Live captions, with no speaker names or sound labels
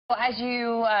Well, as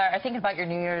you are thinking about your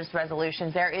New Year's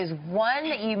resolutions, there is one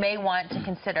that you may want to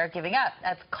consider giving up.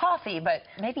 That's coffee, but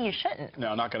maybe you shouldn't.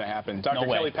 No, not going to happen. Dr.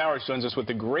 No Kelly Powers joins us with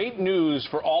the great news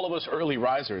for all of us early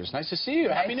risers. Nice to see you.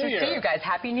 Happy New Year. Nice to see you guys.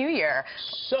 Happy New Year.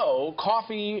 So,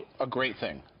 coffee, a great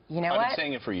thing. You know I've what? been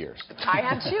saying it for years. I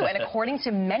have too, and according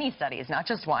to many studies, not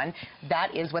just one,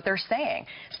 that is what they're saying.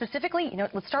 Specifically,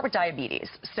 let's start with diabetes.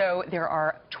 So there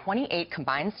are 28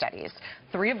 combined studies,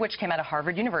 3 of which came out of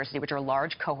Harvard University, which are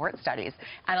large cohort studies,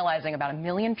 analyzing about 1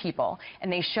 million people,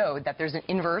 and they showed that there's an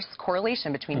inverse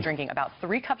correlation between drinking about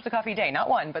 3 cups of coffee a day, not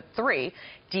 1, but 3,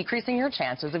 decreasing your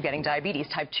chances of getting diabetes,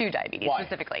 type 2 diabetes. Why?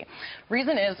 Specifically.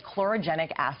 Reason is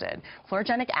chlorogenic acid.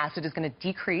 Chlorogenic acid is going to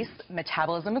increase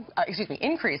metabolism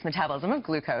of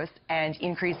glucose and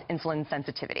increase insulin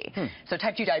sensitivity. So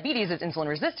type 2 diabetes is insulin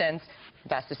resistance.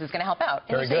 Thus, this is going to help out.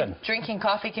 Very good. Drinking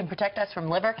coffee can protect us from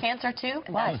liver cancer, too?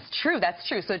 That's true. That's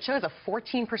true. So it shows a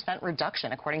 14%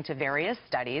 reduction, according to various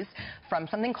studies, from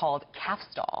something called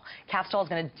Cafstol. Cafstol is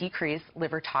going to decrease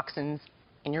liver toxins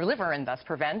in your liver and thus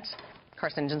prevent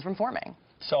carcinogens from forming.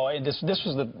 So this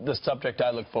was the subject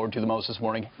I look forward to the most this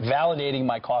morning, validating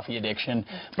my coffee addiction.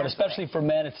 But especially for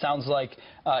men, it sounds like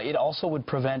it also would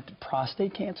prevent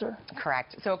prostate cancer?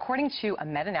 Correct. So according to a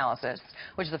meta-analysis,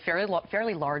 which is a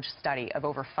fairly large study of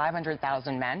over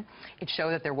 500,000 men, it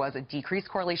showed that there was a decreased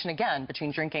correlation, again,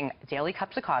 between drinking daily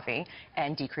cups of coffee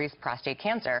and decreased prostate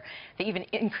cancer. They even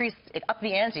increased it up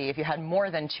the ante if you had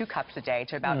more than 2 cups a day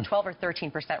to about 12 or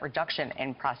 13% reduction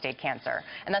in prostate cancer.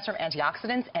 And that's from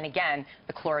antioxidants and, again,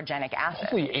 the chlorogenic acid.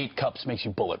 Hopefully 8 cups makes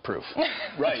you bulletproof.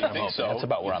 Right, you think so. That's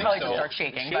about where I'm Probably at. just start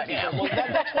shaking. But, Well,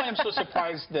 that's why I'm so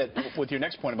surprised that with your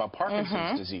next point about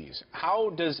Parkinson's disease, how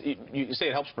does it, you say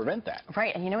it helps prevent that?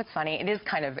 Right, and you know what's funny? It is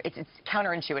kind of, it's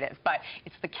counterintuitive, but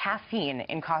it's the caffeine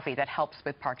in coffee that helps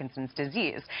with Parkinson's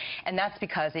disease. And that's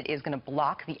because it is going to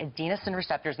block the adenosine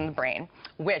receptors in the brain,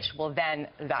 which will then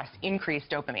thus increase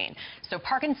dopamine. So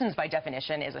Parkinson's, by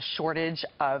definition, is a shortage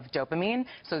of dopamine,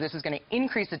 so this is going to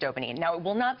increase the dopamine. Now, it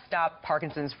will not stop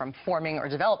Parkinson's from forming or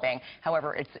developing.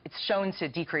 However, it's shown to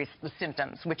decrease the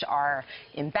symptoms, which are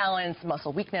imbalance,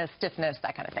 muscle weakness, stiffness,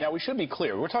 that kind of thing. Now, we should be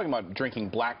clear. We're talking about drinking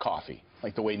black coffee,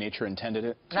 like the way nature intended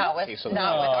it. No, with with artificial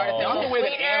not the way that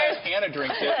sweeteners. Anna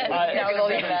drinks it. No, we'll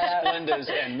leave that out. Splendas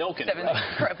and milk in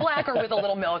it. Black or with a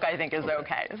little milk, I think, is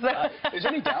okay. So, is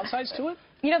there any downsides to it?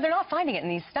 they're not finding it in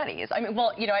these studies. I mean,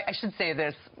 well, I should say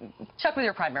this. Check with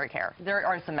your primary care. There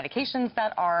are some medications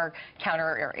that are counter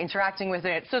or interacting with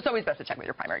it, so it's always best to check with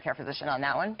your primary care physician on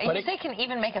that one. And you say it can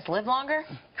even make us live longer?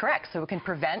 Correct. So it can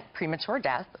prevent premature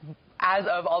death, as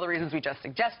of all the reasons we just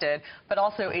suggested, but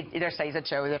also there are studies that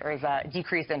show that there is a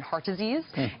decrease in heart disease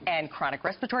and chronic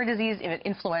respiratory disease,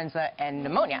 influenza, and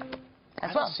pneumonia.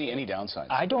 I don't see any downsides.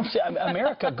 I don't see.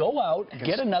 America, go out,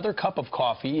 get another cup of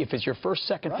coffee if it's your first,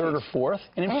 second, third, or fourth,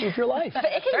 and improve your life. But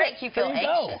it can make you feel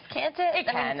anxious, can't it? It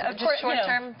can. Of course,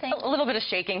 short-term thing. A little bit of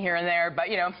shaking here and there, but,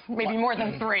 maybe more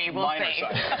than 3, we'll Minor see.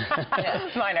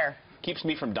 side. Minor. Keeps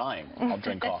me from dying. I'll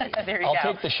drink coffee. There you I'll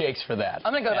go. take the shakes for that.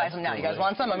 I'm going to go buy some now. You guys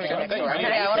want some? I'm going to go next door. Thank you.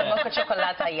 Okay, I want a mocha chocolate.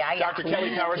 Dr.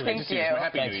 Kelly Powers, great to Thank see you. you.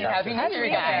 Happy New Year. Happy New Year,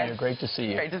 guys. Great to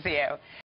see you. Great to see you.